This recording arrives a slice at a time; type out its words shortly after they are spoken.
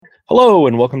Hello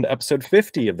and welcome to episode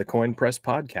 50 of the Coin Press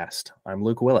podcast. I'm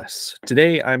Luke Willis.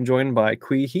 Today I'm joined by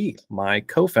Kui He, my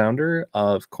co-founder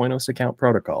of Koinos Account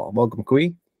Protocol. Welcome,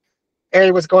 Kui.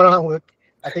 Hey, what's going on, Luke?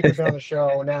 I think we've been on the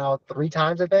show now 3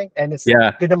 times, I think, and it's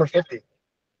good number 50.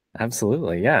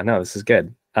 Absolutely. Yeah, no, this is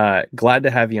good. Glad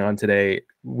to have you on today.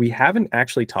 We haven't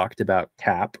actually talked about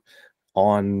CAP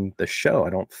on the show, I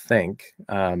don't think.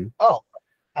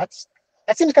 That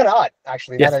seems kind of odd,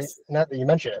 actually, Yes. now that you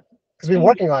mention it. Because we've been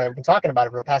working on it, we've been talking about it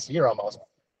for the past year almost.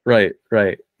 Right.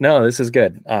 No, this is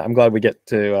good. I'm glad we get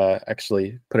to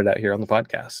actually put it out here on the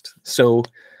podcast. So,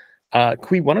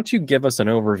 Kui, why don't you give us an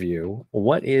overview?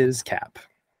 What is CAP?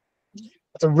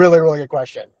 That's a really, really good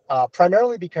question.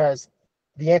 Primarily because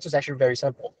the answer is actually very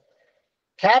simple.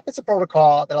 CAP is a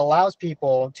protocol that allows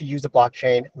people to use the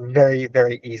blockchain very,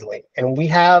 very easily. And we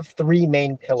have 3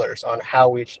 main pillars on how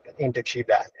we aim to achieve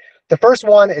that. The first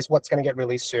one is what's going to get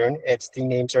released soon. It's the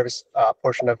name service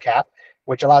portion of CAP,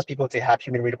 which allows people to have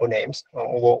human readable names.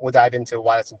 We'll dive into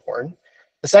why that's important.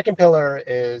 The second pillar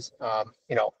is,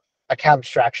 account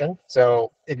abstraction.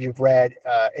 So if you've read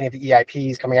any of the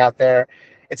EIPs coming out there,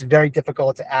 it's very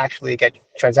difficult to actually get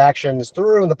transactions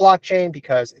through in the blockchain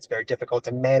because it's very difficult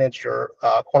to manage your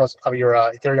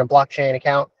Ethereum blockchain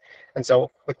account. And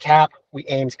so with CAP, we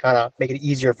aim to kind of make it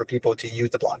easier for people to use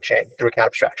the blockchain through account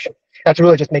abstraction. That's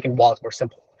really just making wallets more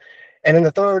simple. And then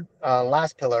the third,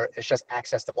 last pillar is just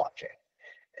access to blockchain.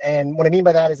 And what I mean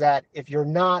by that is that if you're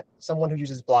not someone who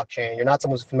uses blockchain, you're not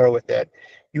someone who's familiar with it,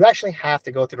 you actually have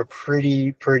to go through a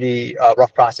pretty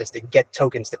rough process to get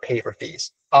tokens to pay for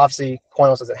fees. Obviously,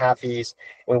 Koinos doesn't have fees,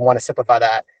 and we want to simplify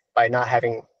that by not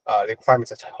having the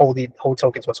requirements to hold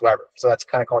tokens whatsoever. So that's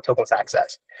kind of called tokenless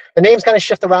access. The names kind of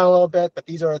shift around a little bit, but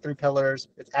these are the 3 pillars.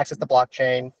 It's access to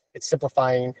blockchain, it's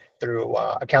simplifying through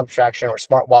account abstraction or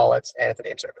smart wallets, and it's a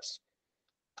name service.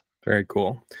 Very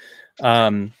cool.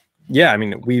 Yeah, I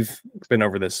mean, we've been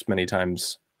over this many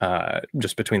times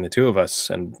just between the 2 of us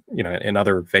and, in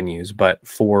other venues. But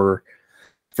for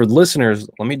listeners,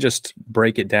 let me just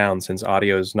break it down since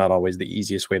audio is not always the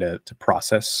easiest way to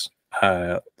process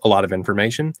a lot of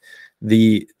information.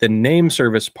 The name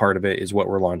service part of it is what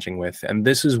we're launching with. And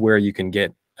this is where you can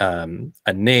get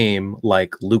a name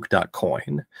like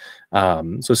Luke.coin.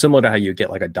 So similar to how you get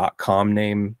like a .com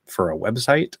name for a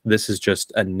website, this is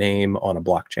just a name on a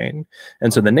blockchain.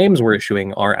 And so the names we're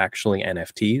issuing are actually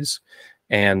NFTs,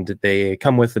 and they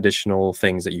come with additional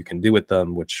things that you can do with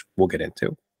them, which we'll get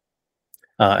into.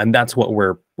 And that's what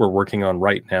we're working on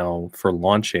right now for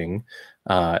launching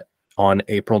on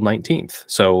April 19th.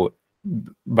 So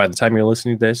by the time you're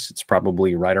listening to this, it's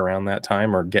probably right around that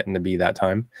time or getting to be that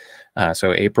time.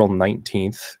 So April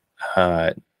 19th,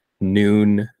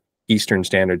 noon Eastern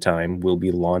Standard Time, we'll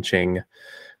be launching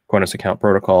Koinos Account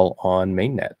Protocol on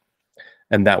mainnet.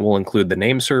 And that will include the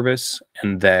name service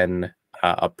and then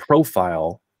a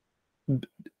profile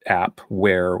app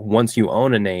where once you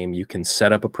own a name, you can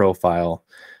set up a profile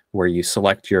where you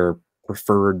select your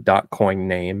preferred .coin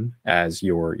name as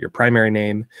your primary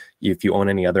name. If you own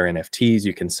any other NFTs,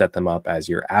 you can set them up as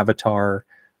your avatar.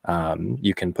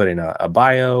 You can put in a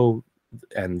bio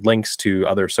and links to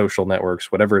other social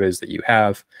networks, whatever it is that you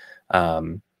have,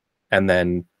 and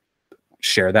then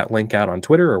share that link out on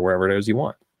Twitter or wherever it is you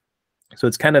want. So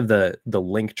it's kind of the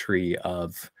link tree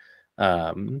of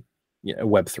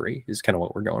Web3 is kind of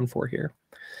what we're going for here.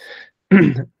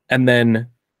 And then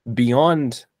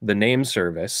beyond the name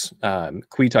service,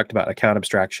 Kui talked about account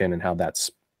abstraction and how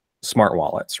that's smart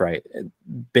wallets, right?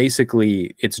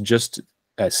 Basically, it's just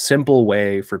a simple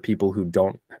way for people who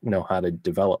don't know how to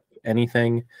develop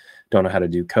anything, don't know how to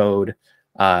do code,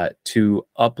 to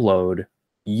upload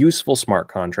useful smart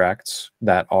contracts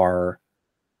that are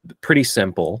pretty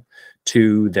simple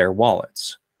to their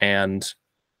wallets. And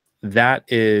that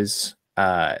is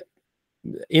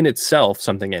in itself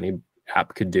something any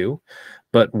app could do,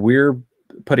 but we're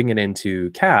putting it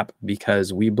into CAP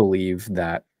because we believe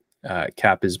that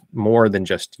CAP is more than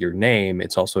just your name.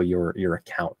 It's also your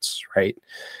accounts, right?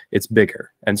 It's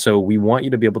bigger. And so we want you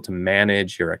to be able to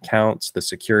manage your accounts, the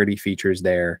security features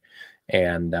there,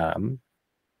 and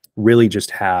really just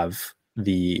have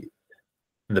the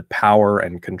power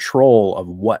and control of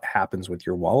what happens with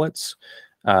your wallets,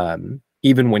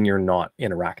 even when you're not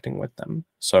interacting with them.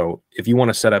 So if you want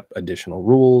to set up additional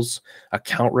rules,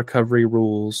 account recovery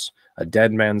rules, a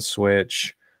dead man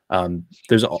switch,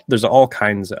 there's all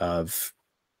kinds of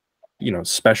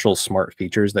special smart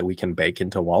features that we can bake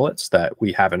into wallets that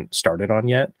we haven't started on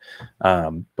yet,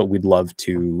 but we'd love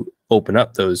to open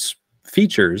up those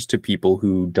features to people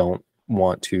who don't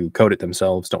want to code it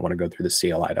themselves, don't want to go through the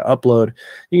CLI to upload.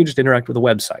 You can just interact with the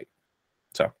website.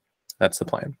 So that's the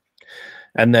plan.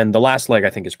 And then the last leg, I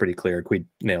think, is pretty clear. We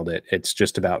nailed it. It's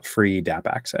just about free DApp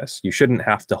access. You shouldn't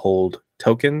have to hold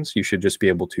tokens. You should just be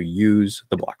able to use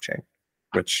the blockchain,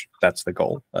 which that's the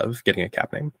goal of getting a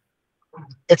CAP name.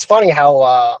 It's funny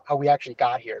how we actually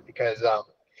got here, because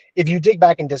if you dig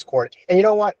back in Discord, and you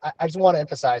know what, I just want to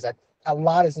emphasize that a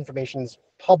lot of this information is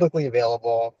publicly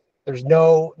available. There's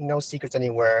no secrets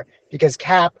anywhere, because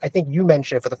CAP, I think you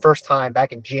mentioned for the first time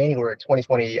back in January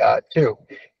 2022,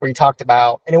 where you talked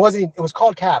about, and it was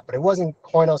called CAP, but it wasn't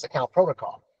Koinos Account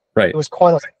Protocol. Right. It was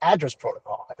Koinos Address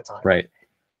Protocol at the time. Right.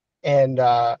 And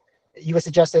you had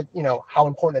suggested, how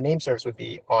important the name service would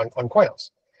be on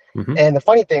Koinos. Mm-hmm. And the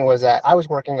funny thing was that I was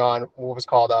working on what was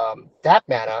called DApp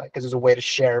mana, because it was a way to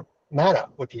share mana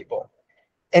with people.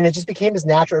 And it just became this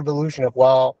natural evolution of,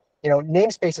 well,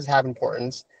 namespaces have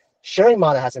importance, sharing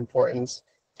mana has importance,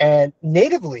 and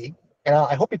natively, and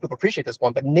I hope people appreciate this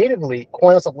one, but natively,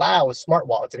 Koinos allows smart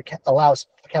wallets. It allows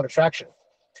account abstraction.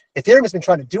 Ethereum has been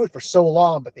trying to do it for so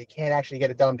long, but they can't actually get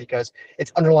it done because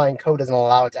its underlying code doesn't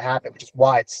allow it to happen, which is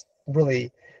why it's really,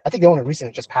 I think the only reason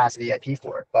it just passed the EIP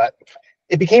for it. But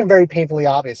it became very painfully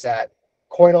obvious that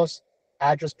Koinos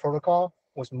Address Protocol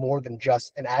was more than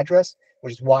just an address,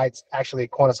 which is why it's actually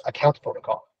Koinos Account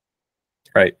Protocol.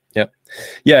 Right. Yep.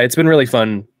 Yeah, it's been really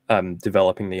fun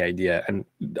developing the idea. And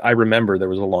I remember there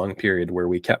was a long period where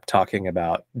we kept talking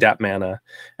about DApp mana,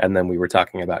 and then we were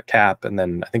talking about CAP, and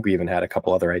then I think we even had a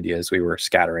couple other ideas we were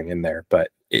scattering in there. But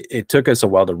it took us a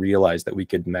while to realize that we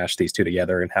could mash these two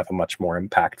together and have a much more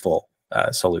impactful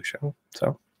solution.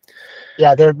 So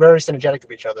yeah, they're very synergetic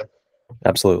to each other.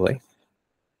 Absolutely.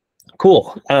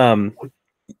 Cool.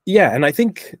 Yeah, and I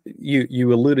think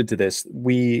you alluded to this.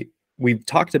 We've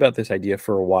talked about this idea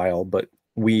for a while, but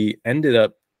we ended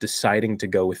up deciding to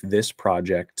go with this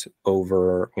project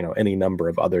over any number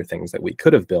of other things that we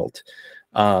could have built,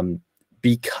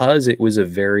 because it was a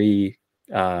very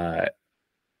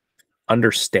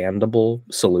understandable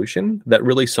solution that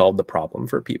really solved the problem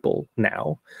for people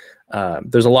now.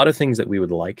 There's a lot of things that we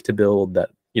would like to build that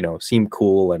seem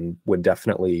cool and would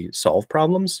definitely solve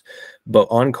problems, but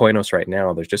on Koinos right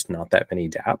now there's just not that many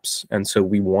dApps, and so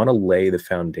we want to lay the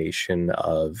foundation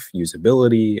of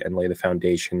usability and lay the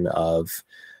foundation of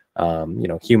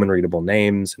human readable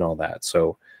names and all that.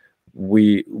 So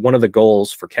one of the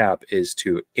goals for CAP is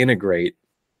to integrate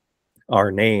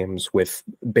our names with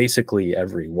basically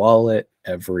every wallet,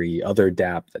 every other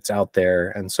dApp that's out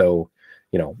there. And so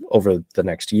over the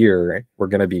next year, we're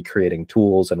going to be creating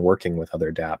tools and working with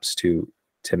other dApps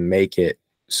to make it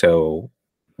so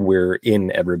we're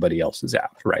in everybody else's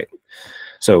app, right?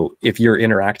 So if you're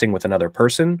interacting with another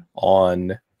person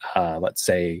on, let's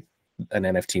say, an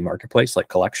NFT marketplace like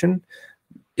Collection,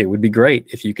 it would be great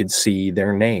if you could see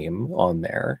their name on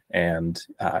there and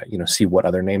see what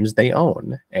other names they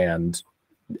own, and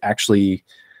actually,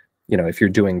 if you're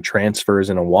doing transfers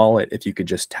in a wallet, if you could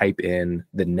just type in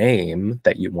the name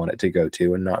that you want it to go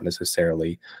to and not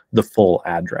necessarily the full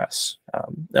address.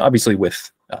 Obviously,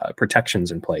 with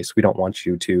protections in place, we don't want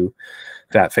you to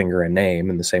fat finger a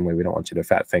name in the same way we don't want you to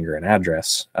fat finger an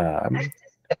address.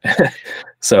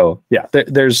 So yeah,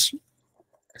 there's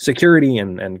security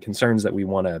and concerns that we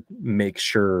want to make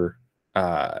sure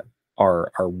are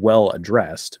well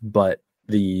addressed, but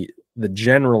the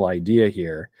general idea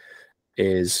here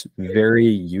is very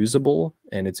usable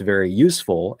and it's very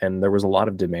useful, and there was a lot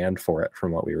of demand for it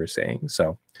from what we were seeing.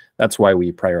 So that's why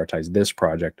we prioritized this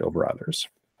project over others.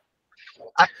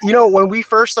 When we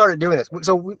first started doing this,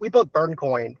 so we built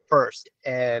BurnCoin first,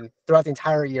 and throughout the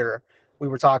entire year we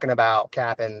were talking about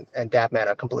CAP and DApp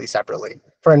mana completely separately.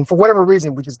 For whatever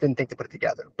reason, we just didn't think to put it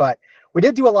together. But we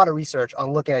did do a lot of research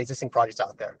on looking at existing projects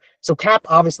out there. So CAP,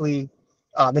 obviously,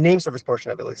 the name service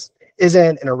portion of it at least,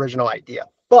 isn't an original idea,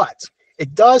 but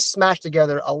it does smash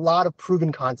together a lot of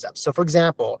proven concepts. So for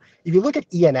example, if you look at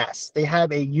ENS, they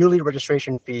have a yearly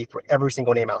registration fee for every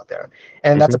single name out there.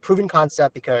 And that's a proven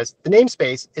concept because the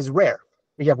namespace is rare.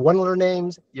 You have one-letter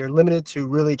names, you're limited to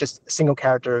really just single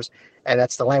characters, and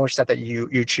that's the language set that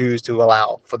you choose to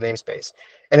allow for the namespace.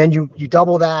 And then you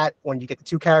double that when you get the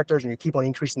 2 characters, and you keep on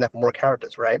increasing that for more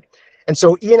characters, right? And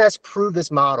so ENS proved this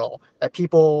model that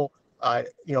people were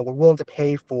willing to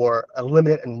pay for a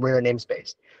limited and rare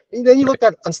namespace. And then you looked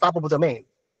at Unstoppable Domain.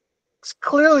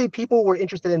 Clearly, people were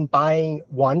interested in buying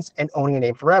once and owning a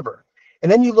name forever.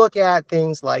 And then you look at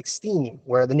things like Steam,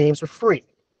 where the names were free.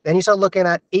 Then you start looking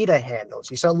at ADA handles.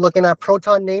 You start looking at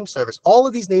Proton name service. All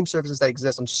of these name services that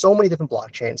exist on so many different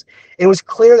blockchains. It was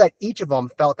clear that each of them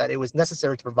felt that it was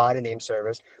necessary to provide a name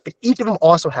service, but each of them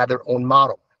also had their own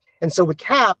model. And so with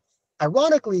CAP,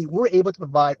 ironically, we're able to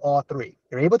provide all three.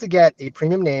 You're able to get a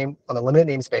premium name on a limited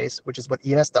namespace, which is what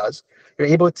ENS does. You're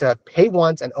able to pay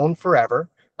once and own forever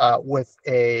with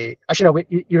a, actually,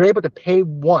 no, you're able to pay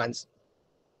once.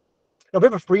 No, we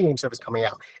have a free name service coming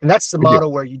out, and that's the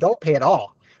model where you don't pay at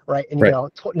all, right? And you know,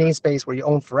 namespace where you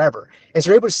own forever. And so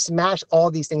you're able to smash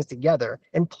all these things together.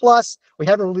 And plus, we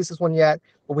haven't released this one yet,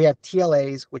 but we have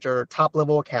TLAs, which are top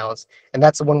level accounts, and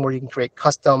that's the one where you can create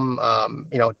custom,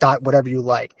 you know, dot whatever you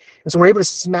like. And so we're able to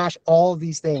smash all of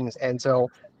these things. And so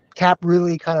CAP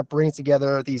really kind of brings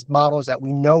together these models that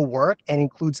we know work and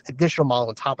includes additional model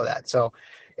on top of that. So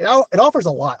it offers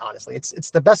a lot, honestly.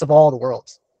 It's the best of all the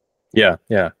worlds. Yeah,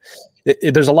 yeah.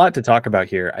 There's a lot to talk about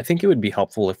here. I think it would be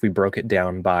helpful if we broke it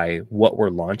down by what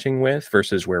we're launching with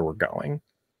versus where we're going.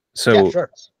 So, yeah,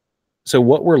 sure. So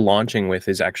what we're launching with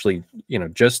is actually, you know,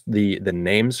 just the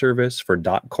name service for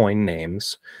 .coin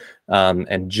names,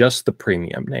 and just the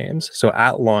premium names. So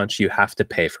at launch, you have to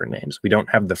pay for names. We don't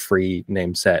have the free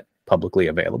name set publicly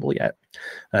available yet,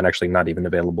 and actually not even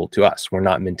available to us. We're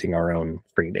not minting our own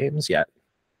free names yet.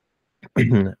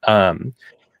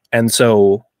 And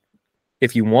so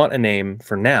if you want a name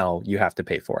for now, you have to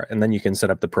pay for it. And then you can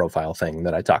set up the profile thing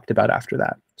that I talked about after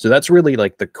that. So that's really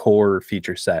like the core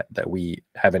feature set that we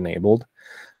have enabled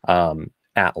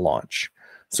at launch.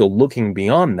 So looking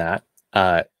beyond that,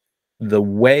 the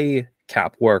way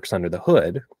CAP works under the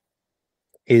hood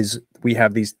is we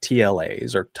have these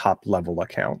TLAs, or top level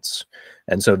accounts.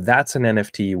 And so that's an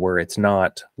NFT where it's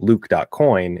not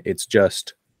Luke.coin, it's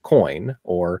just coin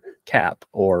or cap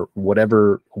or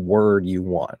whatever word you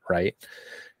want, right?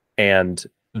 And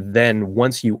then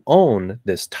once you own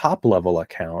this top level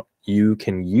account, you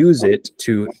can use it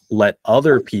to let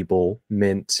other people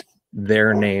mint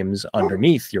their names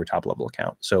underneath your top level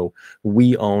account. So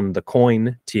we own the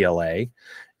coin TLA,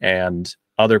 and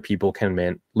other people can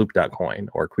mint Luke.coin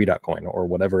or Kui.coin or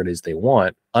whatever it is they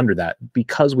want under that,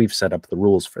 because we've set up the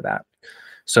rules for that.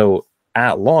 So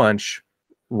at launch,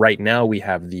 right now we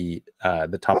have the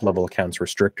top level accounts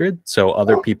restricted, so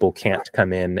other people can't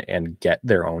come in and get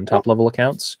their own top level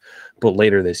accounts. But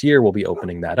later this year, we'll be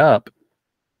opening that up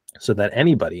so that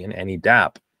anybody in any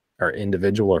DApp or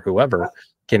individual or whoever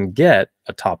can get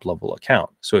a top level account.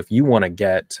 So if you want to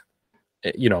get,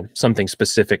 you know, something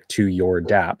specific to your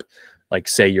DApp, like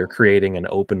say you're creating an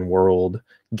open world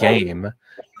game,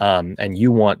 and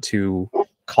you want to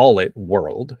call it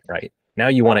World, right? Now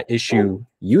you want to issue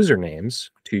usernames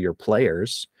to your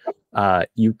players.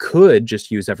 You could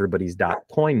just use everybody's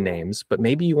 .coin names, but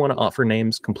maybe you want to offer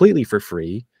names completely for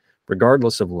free,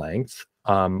 regardless of length,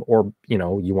 or you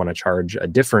know, you want to charge a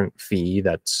different fee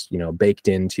that's, you know, baked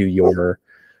into your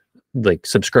like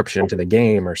subscription to the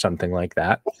game or something like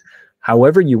that.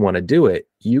 However you want to do it,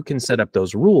 you can set up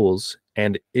those rules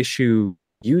and issue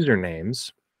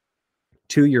usernames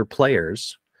to your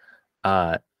players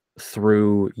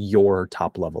through your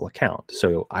top level account.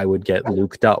 So I would get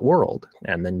Luke.world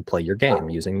and then play your game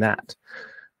using that.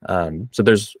 So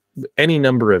there's any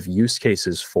number of use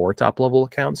cases for top level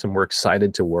accounts, and we're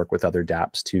excited to work with other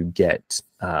dApps to get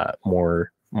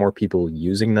more people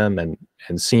using them and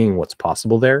seeing what's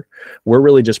possible there. We're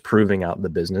really just proving out the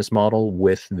business model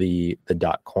with the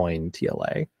 .coin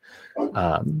TLA.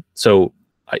 So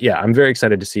yeah, I'm very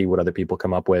excited to see what other people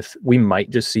come up with. We might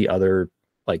just see other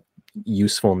like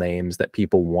useful names that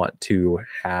people want to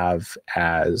have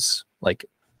as like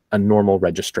a normal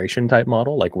registration type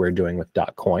model, like we're doing with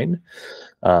 .coin.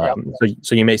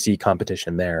 So you may see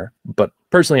competition there, but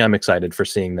personally, I'm excited for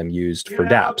seeing them used for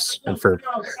dApps and for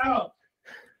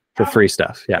free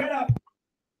stuff. Yeah.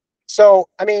 So,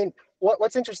 I mean,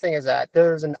 what's interesting is that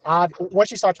there's an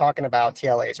once you start talking about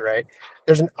TLAs, right?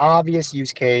 There's an obvious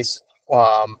use case,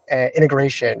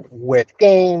 integration with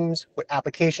games, with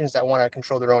applications that want to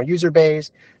control their own user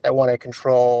base, that want to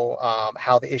control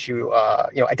how they issue,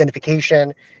 you know,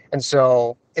 identification. And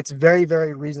so it's very,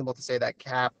 very reasonable to say that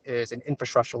CAP is an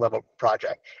infrastructure level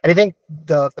project. And I think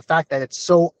the fact that it's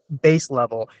so base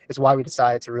level is why we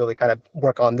decided to really kind of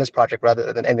work on this project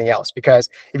rather than anything else. Because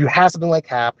if you have something like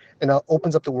CAP, then it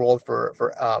opens up the world for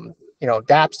you know,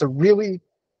 dApps to really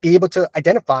be able to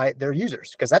identify their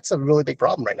users, because that's a really big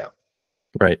problem right now.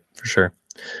 Right, for sure.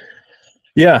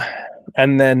 Yeah,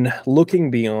 and then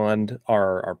looking beyond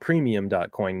our premium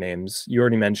 .coin names, you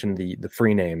already mentioned the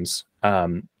free names.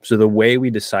 So the way we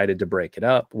decided to break it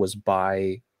up was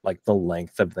by like the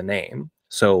length of the name.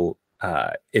 So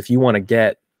if you want to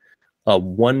get a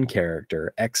 1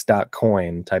 character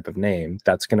X.coin type of name,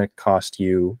 that's going to cost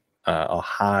you a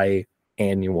high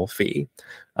annual fee.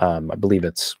 I believe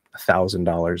it's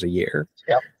 $1,000 a year.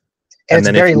 Yep, and it's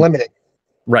very limited.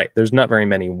 Right. There's not very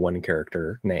many one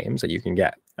character names that you can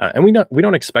get. And we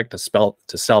don't expect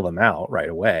to sell them out right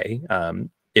away.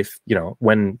 If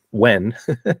when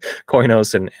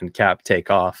Koinos and Cap take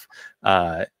off,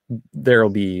 there'll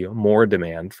be more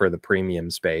demand for the premium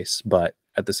space. But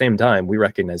at the same time, we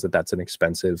recognize that that's an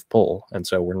expensive pull, and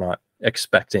so we're not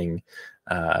expecting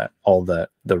all the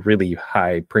really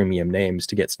high premium names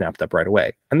to get snapped up right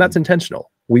away. And that's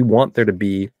intentional. We want there to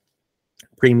be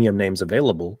premium names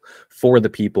available for the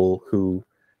people who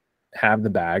have the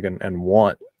bag and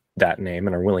want that name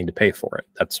and are willing to pay for it.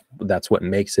 That's what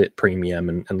makes it premium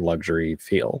and luxury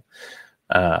feel.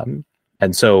 And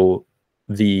so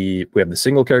we have the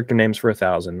single character names for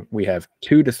 $1,000. We have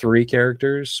 2 to 3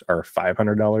 characters are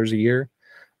 $500 a year.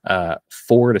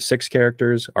 4 to 6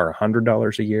 characters are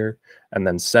 $100 a year, and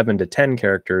then 7 to 10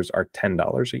 characters are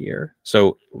 $10 a year.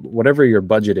 So whatever your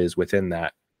budget is within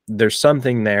that, there's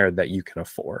something there that you can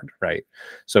afford, right?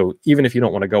 So even if you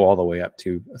don't want to go all the way up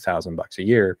to $1,000 a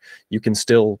year, you can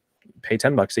still pay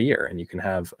 $10 a year and you can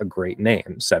have a great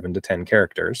name, 7 to 10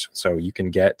 characters. So you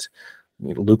can get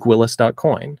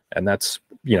LukeWillis.coin, and that's,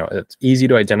 it's easy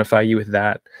to identify you with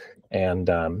that, and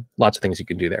lots of things you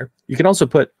can do there. You can also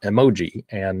put emoji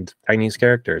and Chinese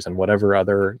characters and whatever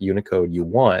other Unicode you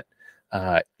want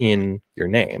in your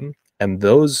name, and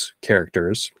those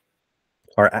characters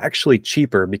are actually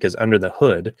cheaper because under the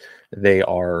hood they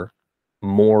are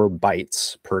more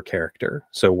bytes per character.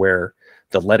 So where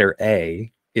the letter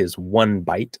A is 1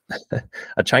 byte,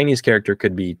 a Chinese character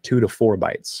could be 2 to 4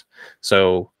 bytes.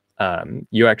 So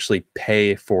you actually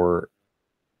pay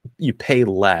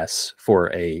less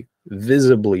for a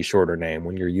visibly shorter name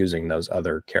when you're using those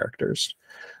other characters.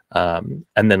 And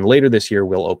then later this year,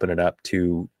 we'll open it up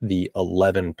to the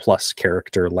 11 plus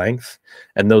character length,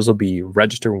 and those will be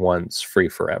register once, free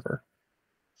forever.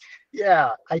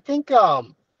 Yeah, I think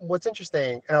what's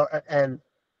interesting, and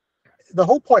the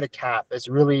whole point of Cap is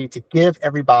really to give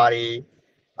everybody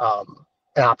an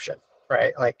option,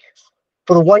 right? Like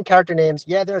for the one character names,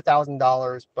 yeah, they're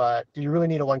 $1,000, but do you really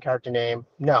need a one character name?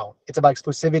 No. It's about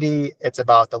exclusivity. It's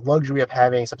about the luxury of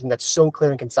having something that's so clear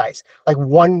and concise. Like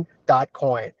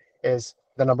 $1.coin is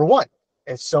the number 1.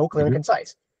 It's so clear and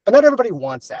concise. But not everybody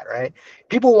wants that, right?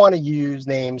 People want to use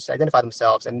names to identify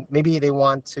themselves, and maybe they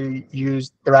want to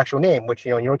use their actual name, which,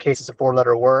 in your case, it's a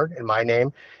 4-letter word. In my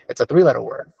name, it's a 3-letter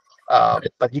word.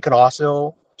 But you can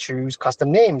also choose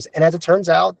custom names. And as it turns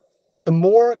out, the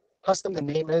more custom the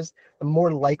name is, the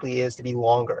more likely it is to be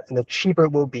longer, and the cheaper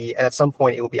it will be. And at some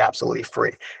point, it will be absolutely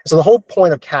free. So the whole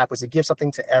point of Cap was to give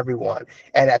something to everyone.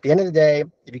 And at the end of the day,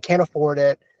 if you can't afford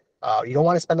it, you don't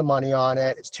want to spend the money on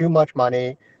it, it's too much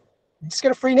money, just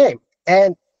get a free name.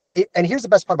 And here's the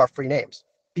best part about free names.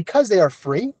 Because they are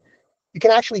free, you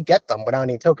can actually get them without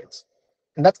any tokens.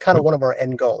 And that's kind of one of our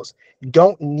end goals. You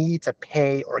don't need to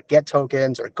pay or get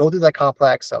tokens or go through that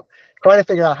complex of trying to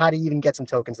figure out how to even get some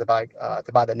tokens to buy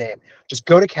the name. Just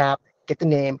go to Cap, get the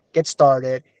name, get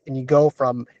started, and you go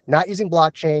from not using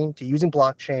blockchain to using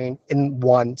blockchain in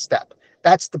one step.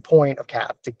 That's the point of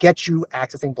Cap, to get you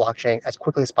accessing blockchain as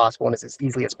quickly as possible and as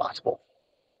easily as possible.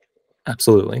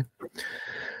 Absolutely.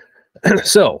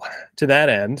 So to that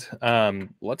end,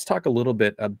 let's talk a little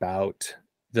bit about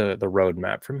the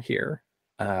roadmap from here.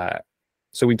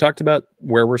 So we talked about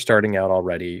where we're starting out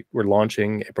already. We're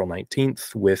launching April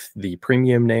 19th with the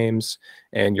premium names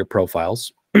and your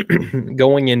profiles.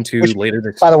 Going into later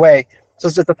this. By the way, so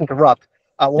just to interrupt,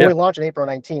 when we launch on April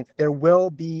 19th, there will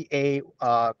be a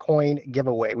coin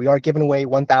giveaway. We are giving away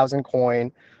 1,000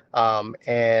 coin,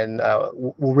 and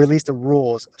we'll release the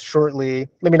rules shortly.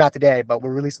 Maybe not today, but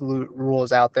we'll release the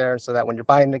rules out there so that when you're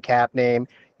buying the Cap name,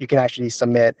 you can actually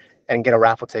submit and get a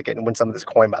raffle ticket and win some of this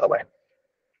coin, by the way.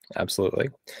 Absolutely.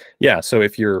 Yeah. So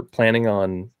if you're planning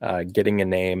on getting a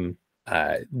name,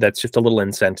 that's just a little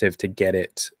incentive to get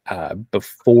it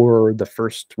before the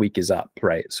first week is up,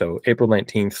 right? So April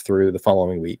 19th through the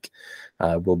following week,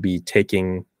 we'll be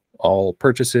taking all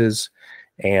purchases,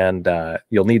 and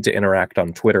you'll need to interact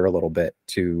on Twitter a little bit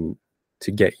to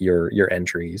get your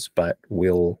entries, but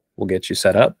we'll get you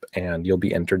set up and you'll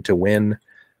be entered to win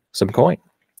some coin.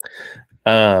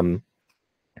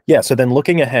 Yeah, so then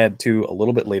looking ahead to a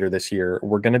little bit later this year,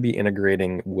 we're going to be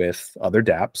integrating with other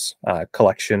dApps,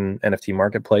 Collection NFT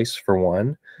Marketplace for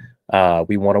one.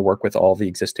 We want to work with all the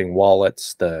existing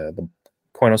wallets, the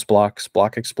Koinos Blocks,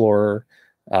 Block Explorer,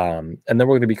 and then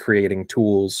we're going to be creating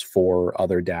tools for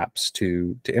other dApps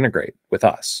to integrate with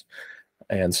us.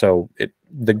 And so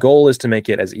the goal is to make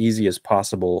it as easy as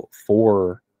possible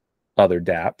for other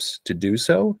dApps to do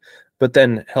so, but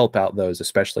then help out those,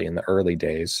 especially in the early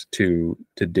days, to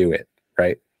do it,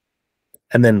 right?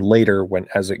 And then later,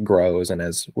 as it grows and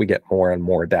as we get more and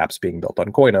more dApps being built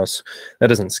on Koinos, that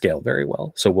doesn't scale very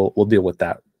well. So we'll deal with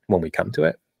that when we come to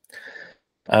it.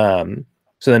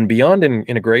 So then beyond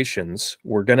integrations,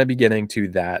 we're going to be getting to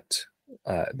that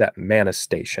mana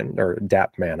station, or dApp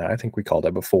mana, I think we called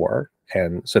it before.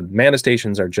 And so mana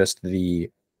stations are just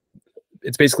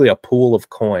it's basically a pool of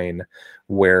coin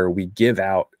where we give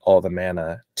out all the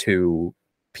mana to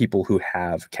people who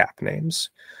have cap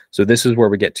names. So this is where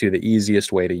we get to the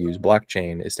easiest way to use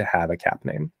blockchain is to have a cap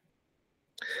name.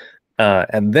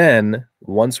 And then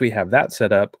once we have that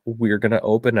set up, we're going to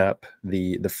open up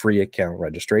the free account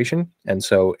registration. And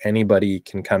so anybody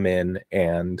can come in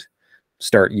and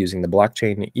start using the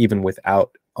blockchain even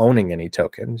without owning any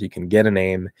tokens. You can get a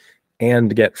name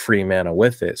and get free mana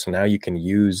with it. So now you can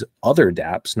use other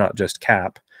dApps, not just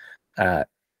cap,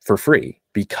 for free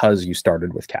because you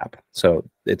started with cap. So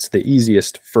it's the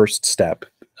easiest first step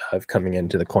of coming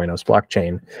into the Koinos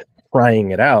blockchain,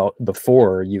 trying it out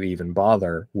before you even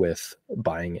bother with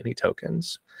buying any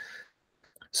tokens.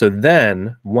 So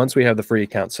then once we have the free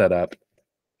account set up,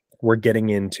 we're getting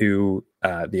into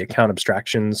the account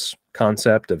abstractions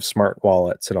concept of smart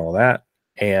wallets and all that.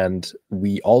 And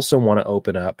we also want to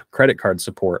open up credit card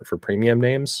support for premium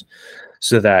names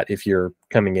so that if you're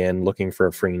coming in looking for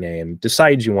a free name,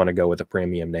 decide you want to go with a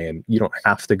premium name, you don't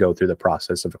have to go through the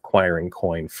process of acquiring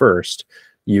coin first.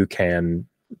 You can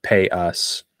pay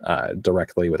us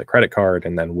directly with a credit card,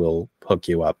 and then we'll hook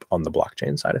you up on the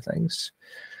blockchain side of things.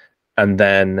 And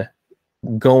then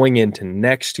going into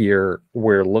next year,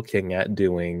 we're looking at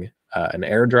doing an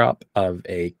airdrop of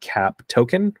a cap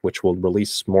token, which we'll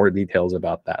release more details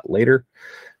about that later.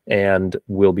 And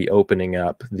we'll be opening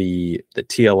up the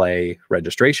TLA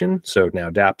registration. So now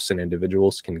dApps and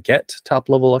individuals can get top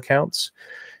level accounts.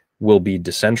 We'll be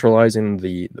decentralizing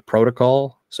the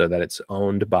protocol so that it's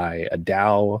owned by a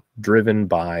DAO driven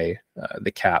by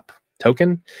the cap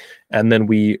token. And then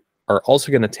we are also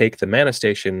going to take the mana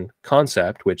station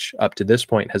concept, which up to this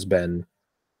point has been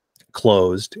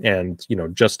closed and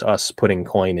just us putting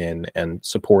coin in and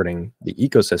supporting the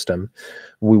ecosystem.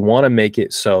 We want to make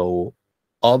it so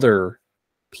other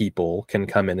people can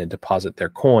come in and deposit their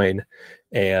coin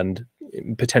and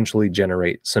potentially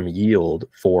generate some yield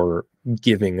for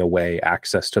giving away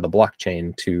access to the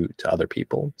blockchain to other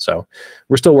people. So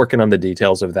we're still working on the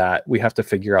details of that. We have to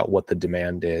figure out what the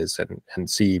demand is and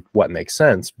see what makes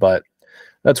sense, but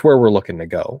that's where we're looking to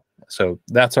go. So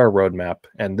that's our roadmap,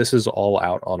 and this is all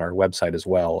out on our website as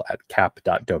well at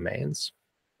cap.domains.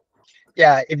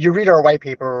 Yeah, if you read our white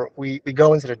paper, we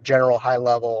go into the general high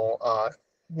level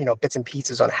bits and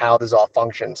pieces on how this all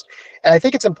functions. And I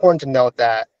think it's important to note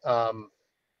that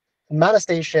Mana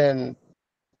Station,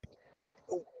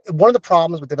 one of the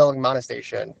problems with developing Mana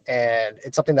Station, and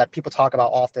it's something that people talk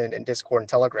about often in Discord and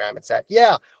Telegram, it's that,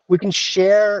 yeah, we can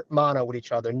share mana with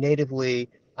each other natively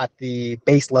at the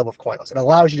base level of Koinos. It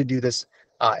allows you to do this,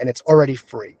 and it's already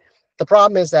free. The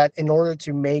problem is that in order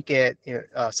to make it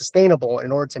sustainable,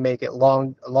 in order to make it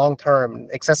long-term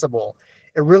accessible,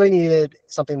 it really needed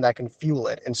something that can fuel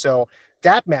it. And so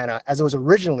dApp Mana, as it was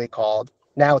originally called,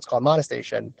 now it's called Mana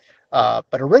Station, but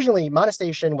originally Mana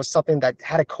Station was something that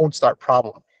had a cold start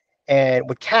problem. And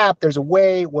with CAP, there's a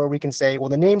way where we can say, well,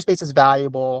 the namespace is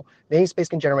valuable, namespace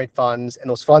can generate funds, and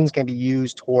those funds can be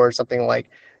used towards something like,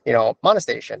 Mana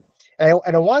Station. And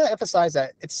I want to emphasize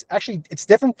that it's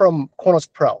different from Koinos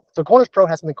Pro. So Koinos Pro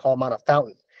has something called Mana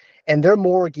Fountain, and they're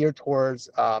more geared towards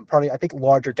probably, I think,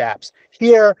 larger dApps.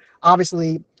 Here,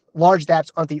 obviously, large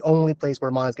dApps aren't the only place where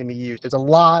Mana is going to be used. There's a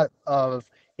lot of,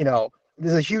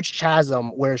 there's a huge chasm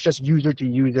where it's just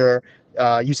user-to-user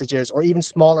usages, or even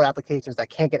smaller applications that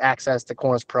can't get access to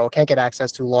Koinos Pro, can't get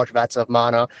access to large vats of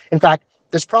Mana. In fact,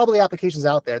 there's probably applications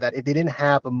out there that if they didn't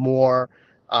have a more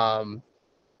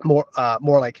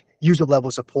like user level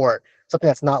support, something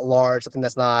that's not large, something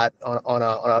that's not on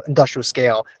an industrial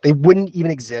scale, they wouldn't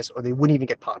even exist, or they wouldn't even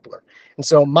get popular. And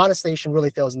so Mana Station really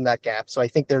fills in that gap. So I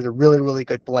think there's a really, really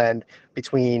good blend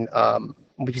between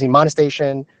Mana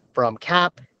Station from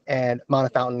CAP and Mana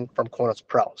Fountain from Koinos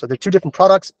Pro. So they're two different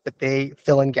products, but they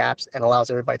fill in gaps and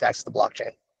allows everybody to access the blockchain.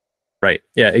 Right.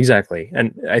 Yeah, exactly.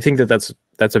 And I think that's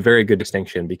a very good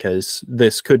distinction, because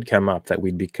this could come up that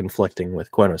we'd be conflicting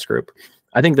with Koinos Group.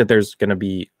 I think that there's going to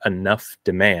be enough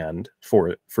demand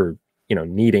for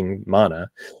needing mana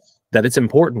that it's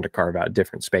important to carve out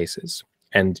different spaces.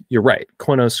 And you're right,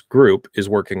 Koinos Group is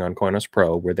working on Koinos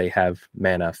Pro, where they have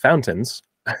mana fountains,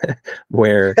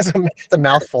 where it's a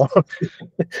mouthful.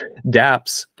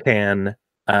 dApps can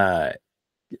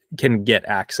get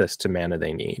access to mana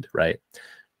they need, right?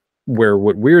 Where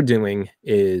what we're doing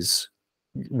is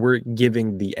we're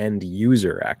giving the end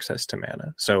user access to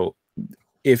mana. So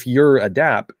if you're a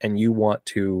dApp and you want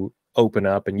to open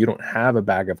up and you don't have a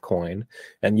bag of coin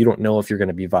and you don't know if you're going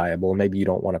to be viable, maybe you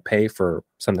don't want to pay for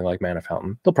something like Mana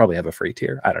Fountain. They'll probably have a free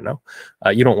tier. I don't know.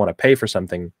 You don't want to pay for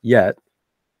something yet.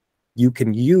 You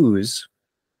can use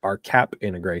our cap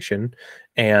integration,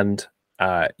 and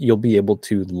you'll be able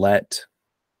to let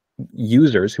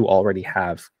users who already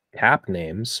have cap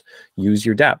names use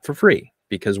your dApp for free,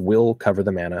 because we'll cover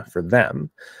the mana for them.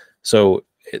 So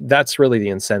that's really the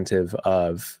incentive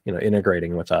of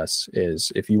integrating with us,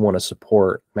 is if you want to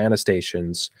support mana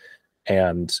stations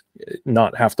and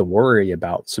not have to worry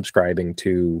about subscribing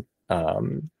to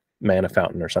Mana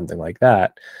Fountain or something like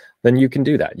that, then you can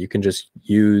do that. You can just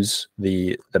use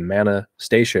the mana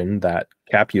station that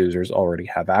cap users already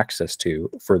have access to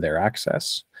for their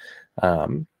access.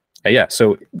 Yeah,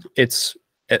 so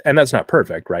and that's not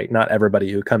perfect, right? Not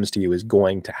everybody who comes to you is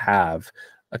going to have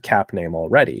a cap name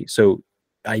already. So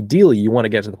ideally, you want to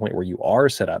get to the point where you are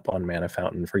set up on Mana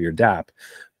Fountain for your dApp,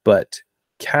 but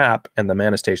cap and the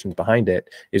mana stations behind it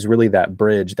is really that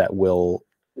bridge that will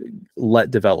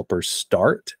let developers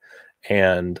start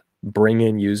and bring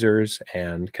in users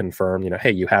and confirm, hey,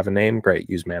 you have a name, great,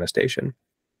 use Mana Station.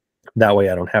 That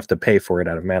way I don't have to pay for it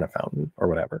out of Mana Fountain or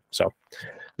whatever. So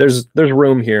there's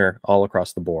room here all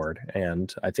across the board,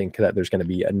 and I think that there's going to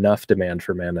be enough demand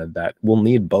for mana that we'll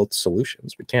need both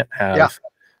solutions. We can't have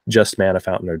just Mana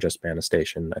Fountain or just Mana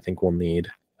Station. I think we'll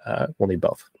need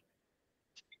both.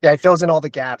 Yeah, it fills in all the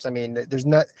gaps. I mean, there's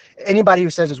not anybody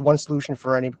who says there's one solution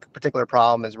for any particular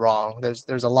problem is wrong.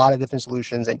 There's a lot of different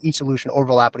solutions, and each solution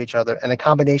overlap with each other, and a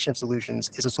combination of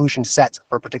solutions is a solution set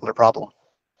for a particular problem.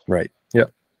 Right.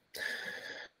 Yep.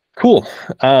 Cool.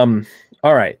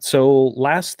 All right. So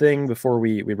last thing before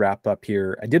we wrap up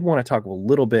here, I did want to talk a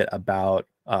little bit about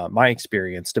my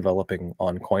experience developing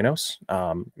on Koinos.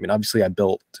 I mean, obviously I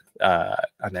built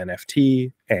an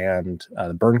NFT and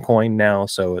the burn coin now.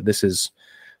 So this is,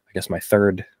 I guess, my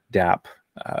third dApp,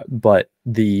 but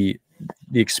the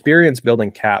experience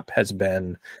building cap has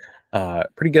been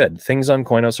pretty good. Things on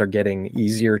Koinos are getting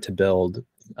easier to build.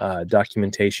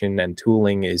 Documentation and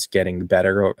tooling is getting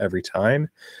better every time,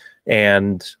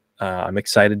 and I'm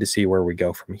excited to see where we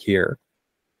go from here.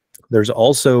 There's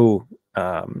also,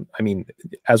 I mean,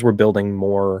 as we're building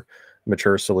more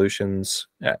mature solutions,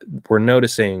 we're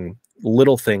noticing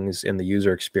little things in the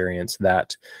user experience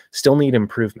that still need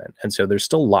improvement. And so there's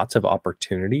still lots of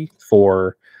opportunity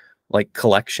for like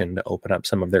Collection to open up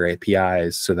some of their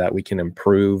APIs so that we can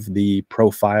improve the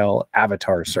profile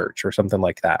avatar search or something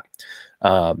like that.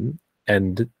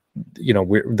 And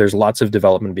there's lots of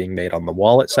development being made on the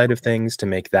wallet side of things to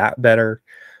make that better.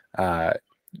 I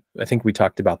think we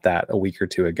talked about that a week or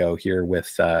two ago here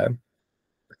with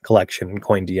Collection and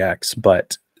CoinDX,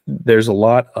 but there's a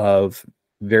lot of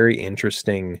very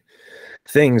interesting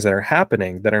things that are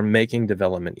happening that are making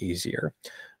development easier.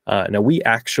 Now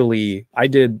I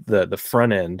did the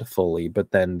front end fully, but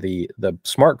then the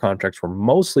smart contracts were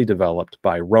mostly developed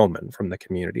by Roman from the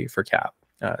community for Cap.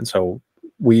 And so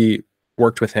we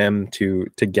worked with him to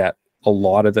get a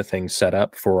lot of the things set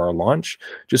up for our launch,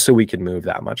 just so we could move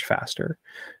that much faster.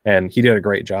 And he did a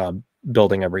great job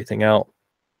building everything out.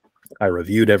 I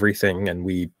reviewed everything, and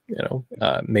we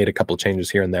made a couple of changes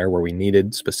here and there where we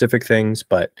needed specific things,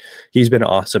 but he's been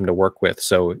awesome to work with.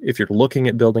 So if you're looking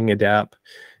at building a dApp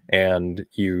and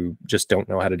you just don't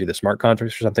know how to do the smart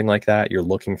contracts or something like that, you're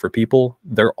looking for people,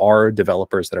 there are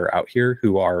developers that are out here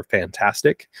who are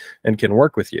fantastic and can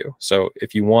work with you. So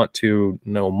if you want to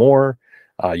know more,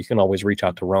 you can always reach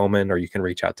out to Roman, or you can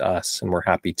reach out to us, and we're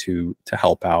happy to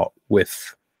help out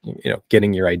with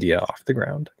getting your idea off the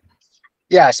ground.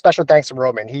 Yeah, special thanks to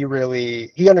Roman. He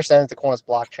understands the Koinos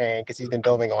blockchain because he's been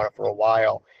building on it for a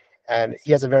while, and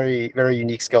he has a very, very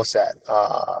unique skill set.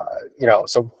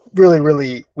 So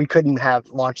really, we couldn't have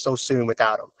launched so soon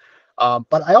without him.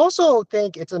 But I also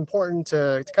think it's important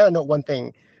to kind of note one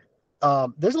thing.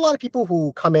 There's a lot of people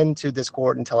who come into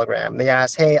Discord and Telegram. They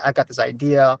ask, "Hey, I've got this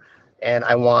idea, and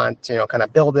I want to kind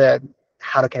of build it.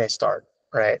 How can I start?"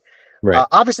 Right. Right.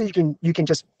 Obviously, you can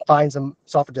just find some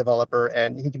software developer,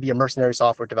 and he can be a mercenary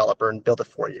software developer and build it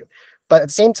for you. But at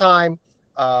the same time,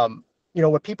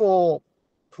 with people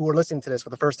who are listening to this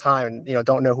for the first time and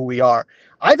don't know who we are,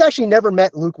 I've actually never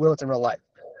met Luke Willits in real life.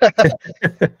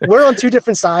 We're on two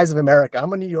different sides of America.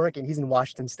 I'm in New York, and he's in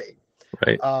Washington State.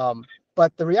 Right.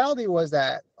 But the reality was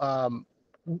that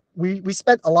we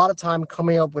spent a lot of time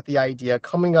coming up with the idea,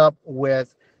 coming up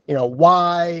with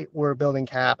why we're building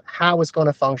Cap, how it's going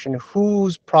to function,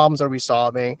 whose problems are we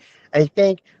solving. And I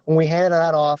think when we handed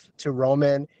that off to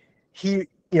Roman, he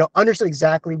understood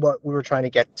exactly what we were trying to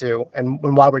get to and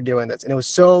why we're doing this. And it was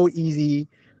so easy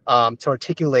to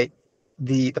articulate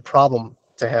the problem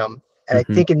to him. And I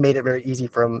think it made it very easy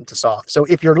for him to solve. So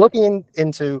if you're looking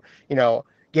into,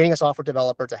 getting a software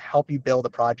developer to help you build a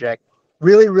project,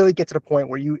 really, really get to the point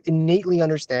where you innately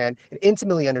understand and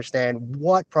intimately understand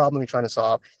what problem you're trying to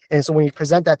solve. And so when you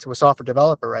present that to a software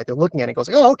developer, right, they're looking at it and goes,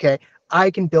 oh, okay,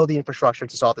 I can build the infrastructure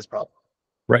to solve this problem.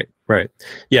 Right, right.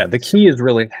 Yeah, the key is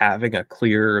really having a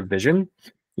clear vision.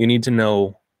 You need to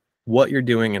know what you're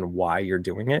doing and why you're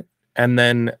doing it. And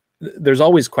then there's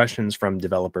always questions from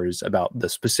developers about the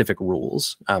specific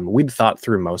rules. We'd thought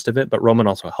through most of it, but Roman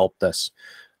also helped us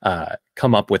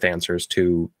come up with answers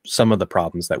to some of the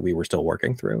problems that we were still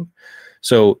working through.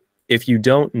 So if you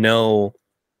don't know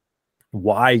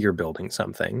why you're building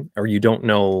something, or you don't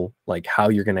know like how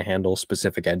you're going to handle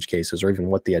specific edge cases or even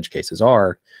what the edge cases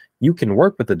are, you can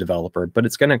work with the developer, but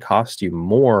it's going to cost you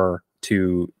more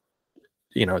to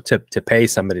pay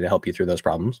somebody to help you through those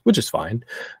problems, which is fine,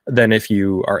 than if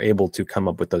you are able to come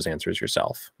up with those answers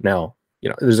yourself. Now,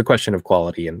 there's a question of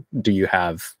quality, and do you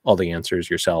have all the answers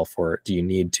yourself, or do you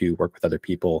need to work with other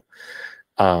people?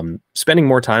 Spending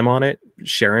more time on it,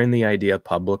 sharing the idea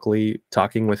publicly,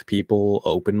 talking with people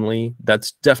openly,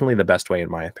 that's definitely the best way,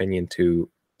 in my opinion, to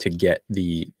get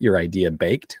your idea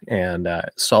baked and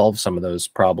solve some of those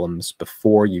problems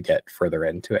before you get further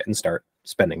into it and start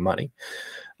spending money.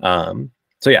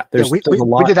 So yeah, there's a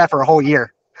lot. We did that for a whole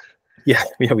year. Yeah,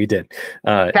 we did.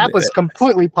 Cap was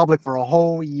completely public for a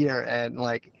whole year, and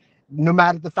like, no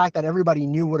matter the fact that everybody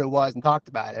knew what it was and talked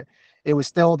about it, it was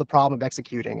still the problem of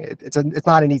executing it. It's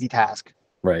not an easy task.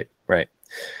 Right.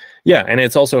 Yeah, and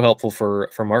it's also helpful for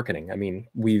marketing. I mean,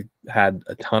 we've had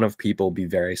a ton of people be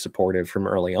very supportive from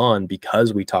early on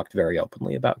because we talked very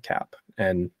openly about Cap.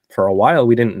 And for a while,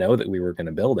 we didn't know that we were going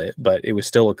to build it, but it was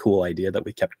still a cool idea that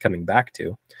we kept coming back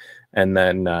to. And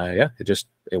then,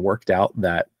 it worked out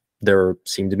that there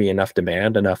seemed to be enough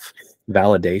demand, enough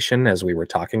validation as we were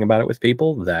talking about it with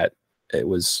people, that it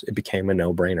became a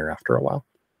no-brainer after a while.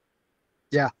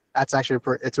 Yeah, that's actually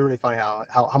it's really funny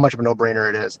how much of a no-brainer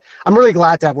it is. I'm really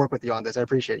glad to have worked with you on this. I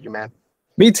appreciate you, man.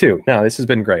 Me too. No, this has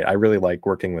been great. I really like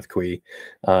working with Kui.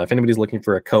 If anybody's looking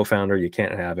for a co-founder, you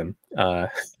can't have him.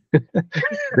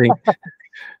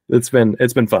 It's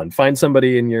been fun. Find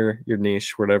somebody in your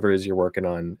niche, whatever it is you're working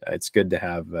on. It's good to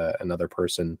have another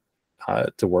person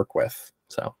to work with.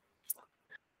 So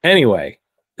anyway,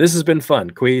 this has been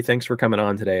fun. Kui, thanks for coming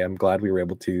on today. I'm glad we were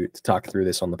able to talk through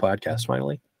this on the podcast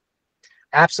finally.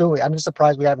 Absolutely. I'm just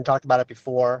surprised we haven't talked about it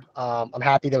before. I'm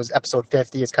happy that was episode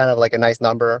 50. It's kind of like a nice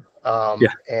number.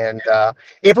 And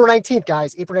April 19th,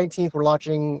 guys, April 19th, we're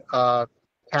launching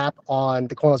Cap on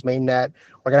the Koinos mainnet.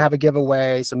 We're going to have a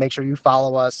giveaway, so make sure you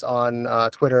follow us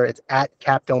on Twitter. It's at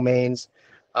Cap Domains.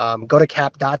 Go to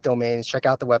cap.domains, check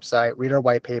out the website, read our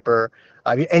white paper.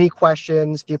 If you have any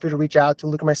questions, feel free to reach out to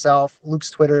Luke or myself.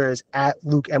 Luke's Twitter is at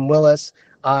Luke M. Willis.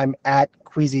 I'm at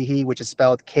Kui He, which is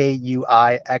spelled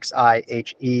Kuixihe.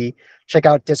 Check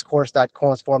out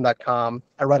discourse.koinosforum.com.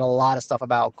 I write a lot of stuff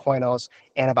about Koinos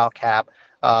and about Cap,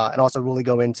 and also really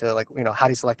go into how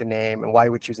do you select a name and why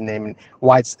you would choose a name and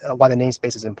why the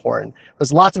namespace is important.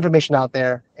 There's lots of information out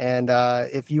there, and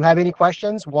if you have any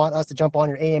questions, want us to jump on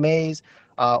your AMAs,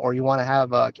 or you want to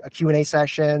have a Q&A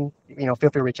session, feel free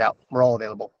to reach out. We're all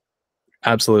available.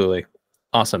 Absolutely.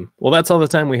 Awesome. Well, that's all the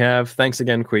time we have. Thanks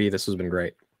again, Kui. This has been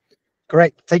great.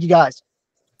 Great. Thank you, guys.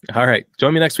 All right.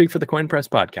 Join me next week for the Coin Press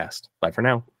podcast. Bye for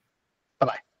now.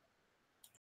 Bye-bye.